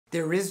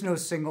There is no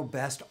single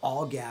best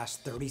all-gas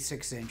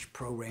 36-inch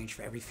Pro range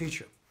for every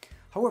feature.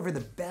 However,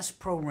 the best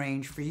Pro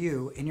range for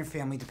you and your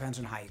family depends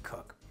on how you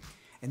cook.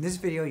 In this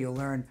video, you'll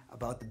learn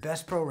about the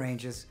best Pro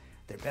ranges,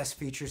 their best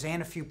features,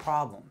 and a few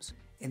problems.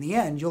 In the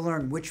end, you'll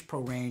learn which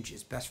Pro range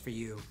is best for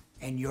you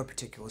and your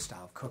particular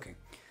style of cooking.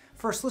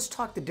 First, let's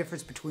talk the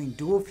difference between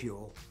dual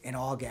fuel and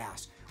all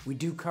gas. We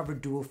do cover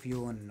dual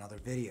fuel in another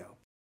video.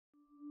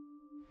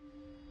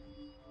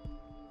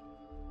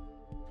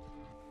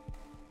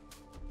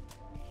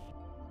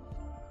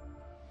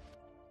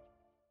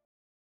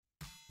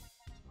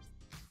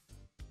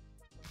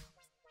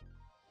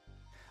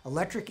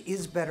 Electric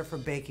is better for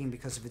baking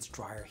because of its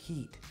drier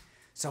heat.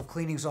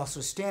 Self-cleaning is also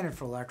standard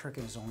for electric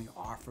and is only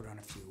offered on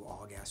a few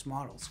all-gas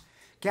models.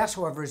 Gas,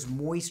 however, is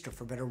moister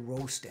for better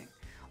roasting.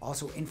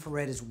 Also,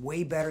 infrared is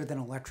way better than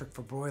electric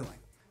for broiling.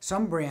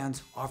 Some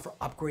brands offer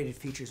upgraded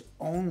features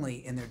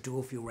only in their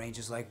dual fuel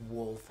ranges like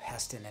Wolf,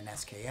 Heston, and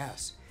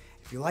SKS.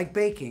 If you like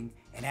baking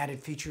and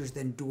added features,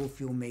 then dual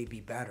fuel may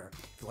be better.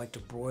 If you like to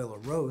broil or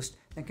roast,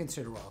 then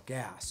consider all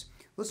gas.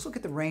 Let's look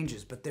at the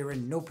ranges, but they're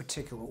in no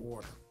particular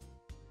order.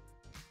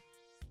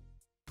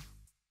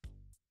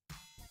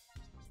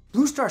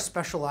 Blue Star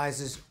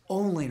specializes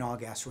only in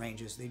all-gas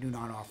ranges. They do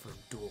not offer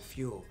dual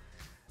fuel.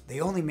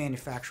 They only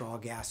manufacture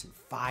all-gas in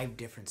 5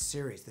 different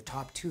series. The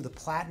top 2, the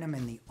Platinum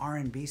and the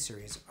R&B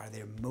series, are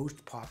their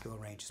most popular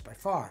ranges by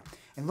far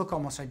and look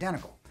almost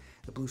identical.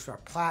 The Blue Star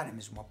Platinum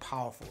is more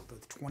powerful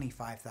with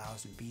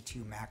 25,000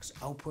 BTU max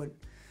output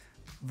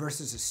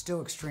versus a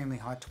still extremely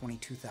hot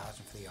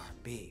 22,000 for the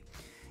R&B.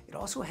 It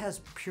also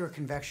has pure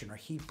convection or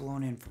heat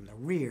blown in from the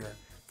rear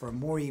for a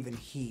more even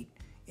heat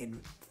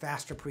and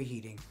faster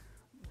preheating,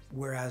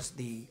 whereas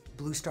the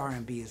Blue Star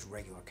R&B is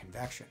regular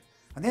convection.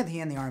 On the other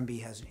hand, the R&B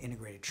has an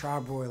integrated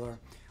char broiler,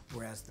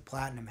 whereas the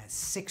Platinum has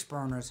 6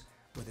 burners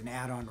with an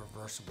add-on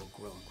reversible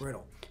grill and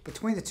griddle.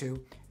 Between the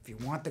two, if you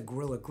want the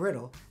grill or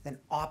griddle, then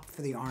opt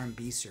for the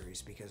R&B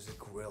series because the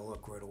grill or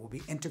griddle will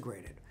be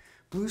integrated.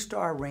 Blue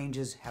Star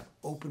ranges have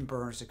open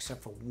burners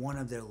except for one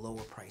of their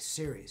lower price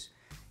series.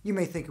 You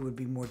may think it would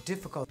be more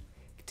difficult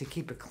to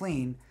keep it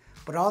clean,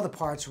 but all the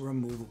parts are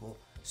removable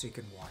so you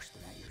can wash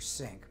them at your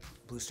sink.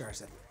 Blue Star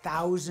has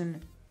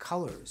 1,000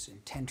 colors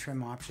and 10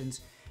 trim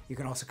options. You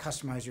can also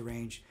customize your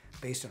range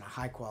based on a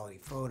high quality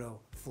photo,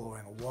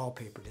 flooring, or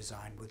wallpaper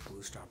design with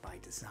Blue Star by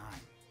design.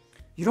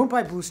 You don't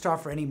buy Blue Star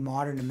for any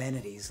modern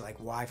amenities like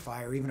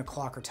Wi-Fi or even a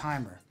clock or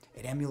timer.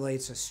 It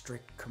emulates a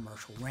strict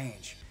commercial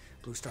range.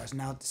 Blue Star is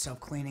now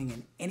self-cleaning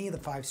in any of the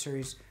 5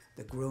 series.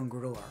 The grill and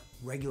griddle are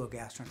regular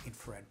gas or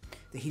infrared.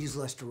 The heat is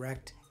less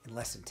direct and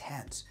less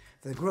intense.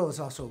 For the grill, it's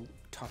also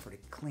tougher to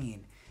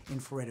clean.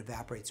 Infrared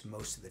evaporates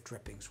most of the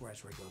drippings,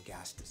 whereas regular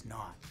gas does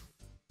not.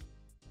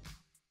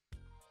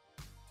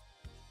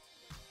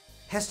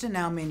 Heston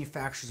now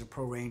manufactures a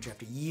Pro range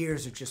after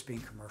years of just being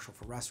commercial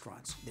for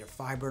restaurants. Their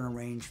 5-burner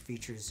range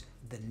features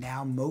the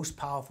now most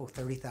powerful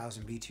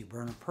 30,000 BTU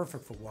burner,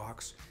 perfect for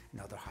woks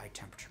and other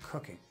high-temperature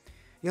cooking.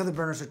 The other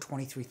burners are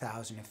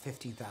 23,000 and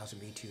 15,000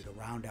 BTU to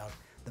round out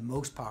the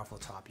most powerful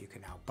top you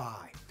can now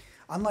buy.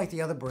 Unlike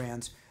the other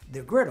brands,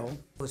 the griddle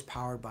is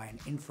powered by an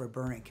infrared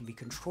burner and can be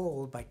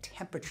controlled by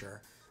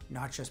temperature,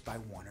 not just by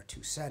 1 or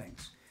 2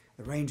 settings.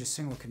 The range is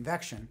single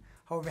convection.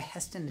 However,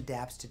 Heston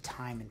adapts to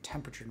time and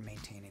temperature to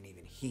maintain an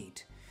even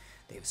heat.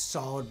 They have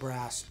solid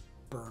brass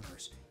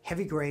burners,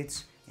 heavy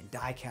grates, and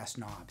die-cast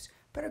knobs.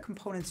 Better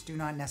components do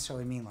not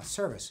necessarily mean less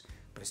service,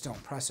 but it's still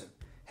impressive.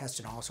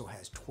 Heston also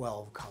has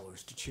 12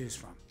 colors to choose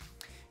from.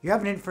 You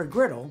have an infrared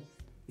griddle,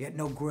 yet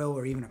no grill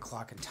or even a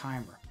clock and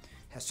timer.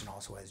 Heston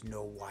also has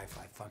no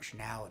Wi-Fi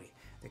functionality.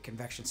 The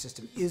convection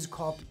system is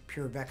called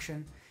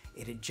PureVection.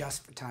 It adjusts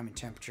for time and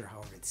temperature,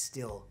 however, it's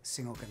still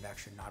single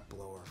convection, not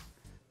blower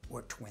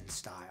or twin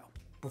style.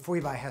 Before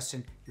you buy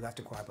Heston, you have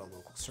to inquire about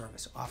local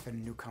service.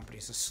 Often, new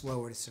companies are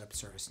slower to set up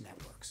service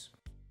networks.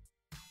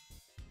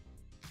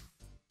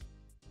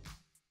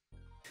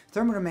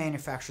 Thermador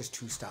manufactures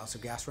 2 styles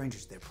of gas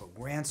ranges, their Pro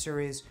Grand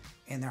series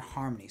and their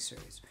Harmony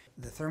series.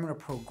 The Thermador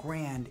Pro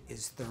Grand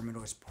is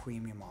Thermador's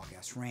premium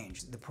all-gas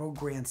range. The Pro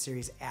Grand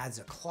series adds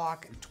a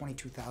clock and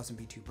 22,000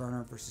 BTU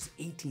burner versus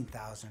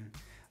 18,000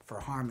 for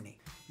Harmony.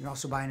 You can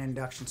also buy an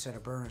induction set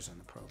of burners on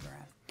the Pro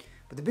Grand.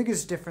 But the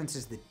biggest difference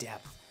is the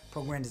depth.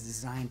 Pro Grand is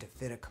designed to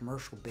fit a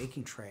commercial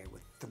baking tray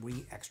with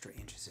 3 extra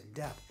inches in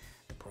depth.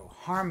 The Pro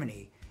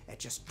Harmony, at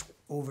just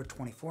over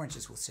 24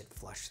 inches, will sit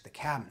flush to the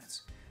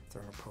cabinets.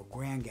 Thermador Pro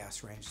Grand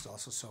gas range is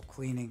also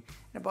self-cleaning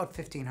and about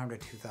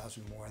 1,500 to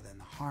 2,000 more than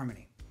the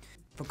Harmony.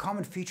 For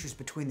common features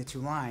between the 2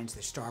 lines,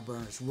 the star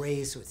burner is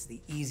raised so it's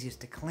the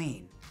easiest to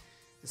clean.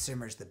 The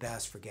simmer is the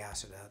best for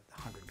gas at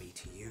 100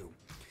 BTU.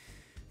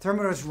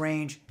 Thermador's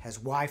range has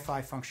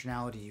Wi-Fi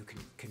functionality. You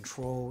can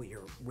control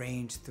your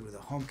range through the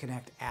Home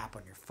Connect app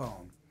on your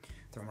phone.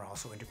 Thermador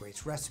also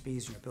integrates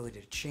recipes and your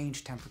ability to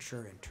change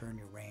temperature and turn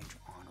your range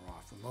on or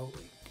off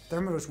remotely.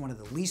 Thermador is one of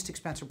the least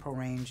expensive Pro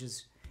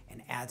ranges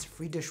and adds a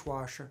free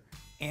dishwasher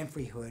and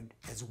free hood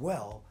as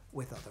well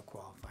with other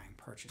qualifying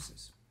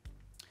purchases.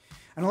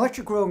 An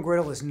electric grill and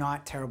griddle is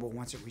not terrible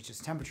once it reaches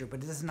temperature,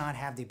 but it does not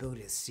have the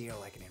ability to sear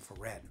like an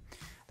infrared.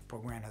 The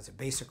ProGrand has a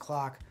basic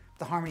clock, but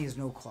the Harmony has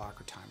no clock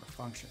or timer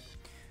function.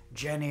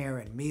 Genair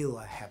and Miele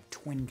have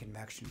twin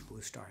convection.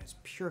 Blue Star has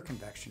pure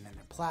convection in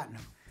their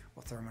Platinum,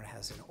 while Thermador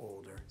has an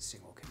older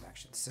single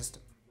convection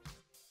system.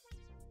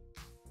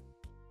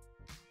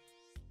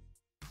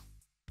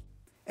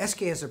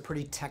 SK has a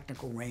pretty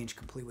technical range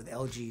complete with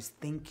LG's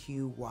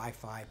ThinQ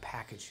Wi-Fi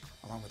package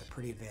along with a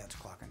pretty advanced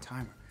clock and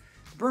timer.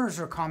 The burners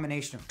are a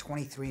combination of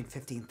 23 and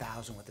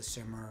 15,000 with a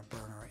simmer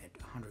burner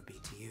at 100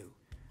 BTU.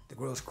 The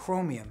grill is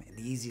chromium and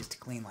the easiest to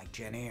clean like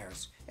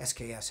Genair's.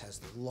 SKS has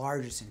the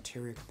largest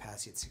interior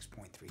capacity at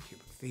 6.3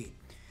 cubic feet.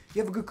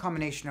 You have a good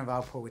combination of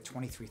output with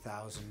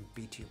 23,000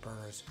 BTU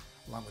burners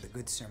along with a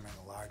good simmer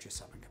and the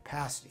largest oven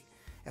capacity.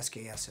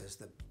 SKS has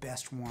the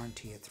best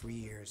warranty at 3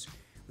 years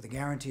with a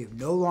guarantee of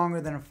no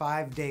longer than a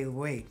 5-day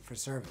wait for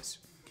service.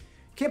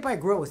 You can't buy a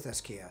grill with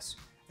SKS.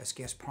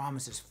 SKS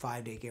promises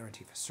 5-day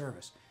guarantee for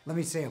service. Let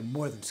me say I'm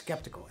more than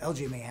skeptical.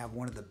 LG may have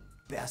one of the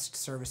best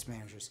service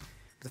managers,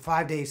 but the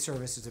 5-day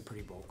service is a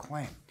pretty bold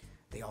claim.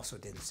 They also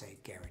didn't say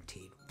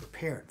guaranteed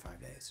repair in 5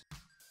 days.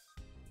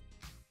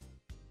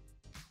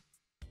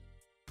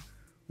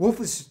 Wolf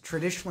is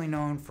traditionally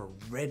known for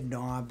red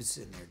knobs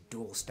and their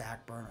dual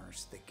stack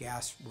burners. The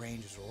gas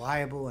range is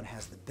reliable and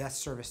has the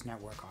best service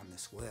network on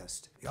this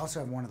list. We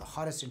also have one of the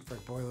hottest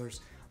infrared boilers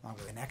along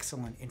with an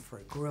excellent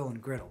infrared grill and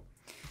griddle.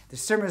 The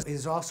simmer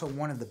is also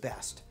one of the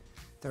best.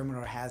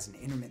 Thermador has an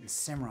intermittent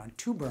simmer on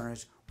 2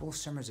 burners. Wolf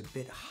simmer is a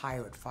bit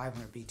higher at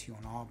 500 BTU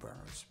on all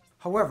burners.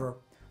 However,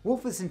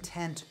 Wolf is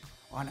intent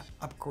on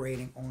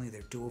upgrading only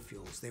their dual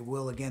fuels. They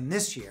will again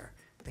this year,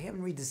 but they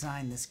haven't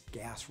redesigned this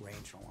gas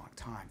range in a long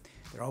time.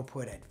 Their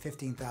output at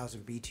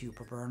 15,000 BTU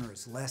per burner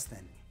is less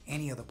than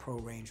any other Pro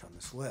range on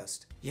this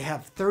list. You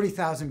have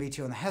 30,000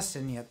 BTU on the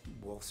Heston, yet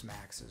Wolf's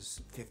max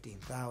is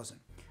 15,000.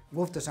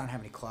 Wolf does not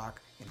have any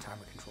clock and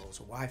timer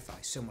controls or Wi-Fi.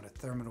 Similar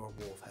to Thermador,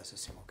 Wolf has a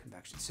single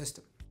convection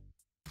system.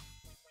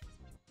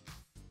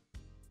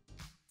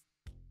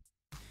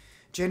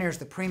 Genair is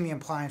the premium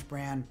appliance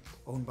brand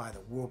owned by the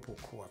Whirlpool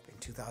Corp. In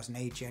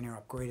 2008,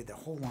 Genair upgraded their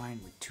whole line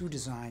with 2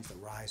 designs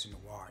that rise in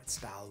noir. It's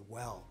styled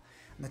well.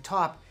 On the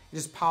top, it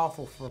is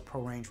powerful for a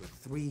Pro range with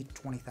 3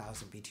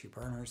 20,000 BTU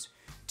burners,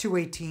 2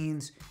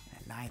 18s,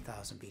 and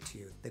 9,000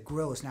 BTU. The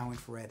grill is now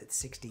infrared at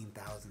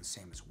 16,000,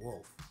 same as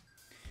Wolf.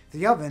 For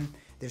the oven,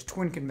 there's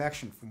twin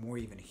convection for more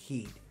even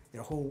heat.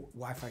 Their whole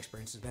Wi-Fi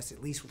experience is best,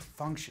 at least with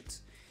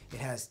functions. It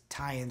has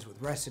tie-ins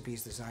with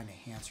recipes designed to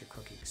enhance your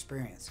cooking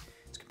experience.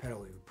 It's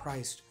competitively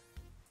priced,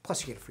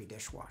 plus you get a free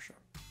dishwasher.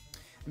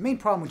 The main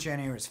problem with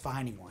Genair is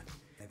finding one.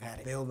 They've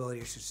had availability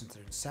issues since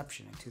their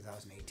inception in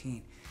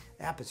 2018.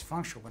 The app is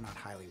functional but not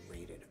highly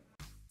rated.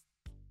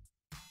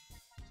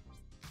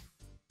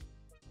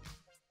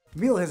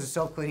 Miele has a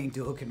self-cleaning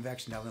dual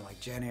convection oven like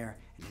Genair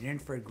and an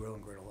infrared grill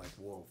and griddle like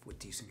Wolf with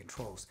decent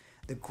controls.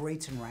 The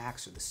grates and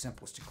racks are the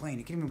simplest to clean.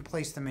 You can even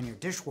place them in your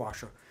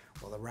dishwasher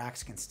while the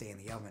racks can stay in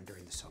the oven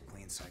during the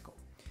self-clean cycle.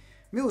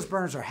 Miele's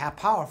burners are half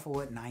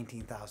powerful at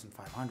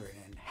 19,500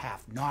 and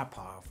half not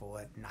powerful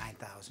at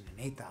 9,000 and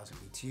 8,000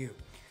 BTU.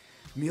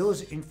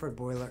 Miele's infrared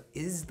boiler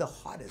is the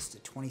hottest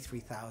at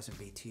 23,000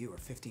 BTU or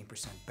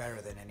 15%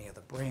 better than any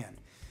other brand.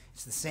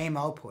 It's the same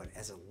output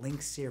as a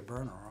Link Sear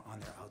burner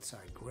on their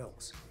outside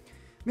grills.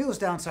 Miele's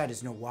downside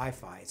is no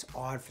Wi-Fi. It's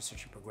odd for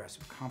such a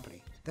progressive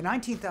company. The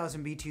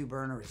 19,000 BTU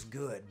burner is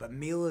good, but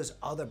Miele's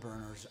other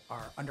burners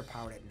are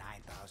underpowered at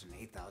 9,000,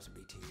 8,000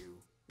 BTU,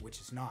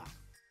 which is not.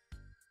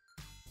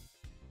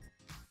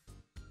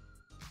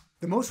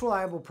 The most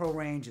reliable Pro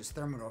range is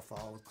Thermador,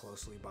 followed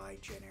closely by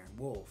Genair and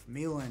Wolf.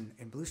 Miele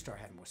and Blue Star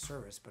had more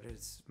service, but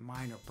it's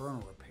minor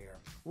burner repair.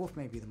 Wolf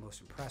may be the most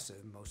impressive.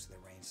 Most of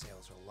their range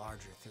sales are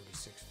larger,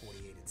 36,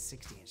 48, and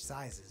 60-inch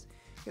sizes,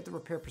 yet the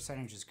repair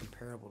percentage is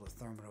comparable to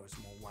Thermador's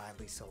more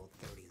widely sold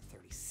 30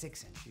 and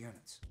 36-inch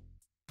units.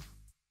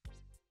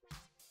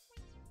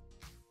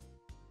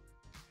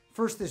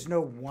 First, there's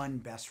no one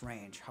best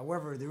range.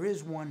 However, there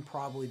is one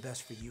probably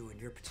best for you and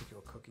your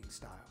particular cooking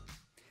style.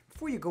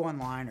 Before you go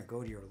online or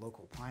go to your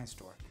local appliance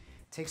store,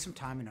 take some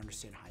time and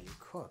understand how you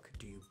cook.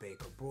 Do you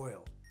bake or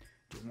broil?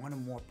 Do you want a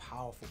more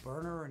powerful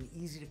burner or an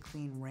easy to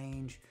clean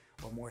range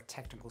or a more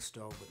technical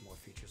stove with more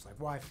features like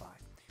Wi-Fi?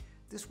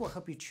 This will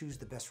help you choose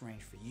the best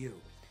range for you.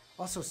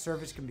 Also,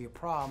 service can be a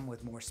problem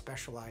with more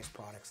specialized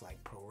products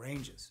like Pro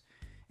ranges.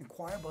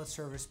 Inquire about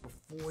service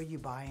before you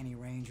buy any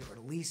range or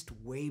at least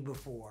way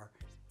before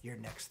your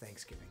next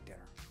Thanksgiving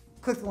dinner.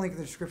 Click the link in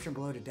the description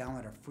below to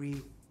download our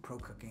free Pro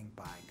Cooking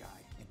Buying Guide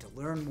and to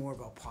learn more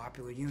about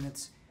popular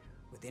units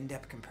with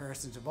in-depth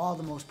comparisons of all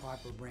the most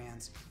popular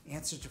brands,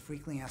 answers to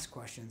frequently asked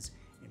questions,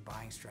 and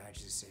buying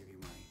strategies to save you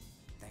money.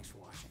 Thanks for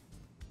watching.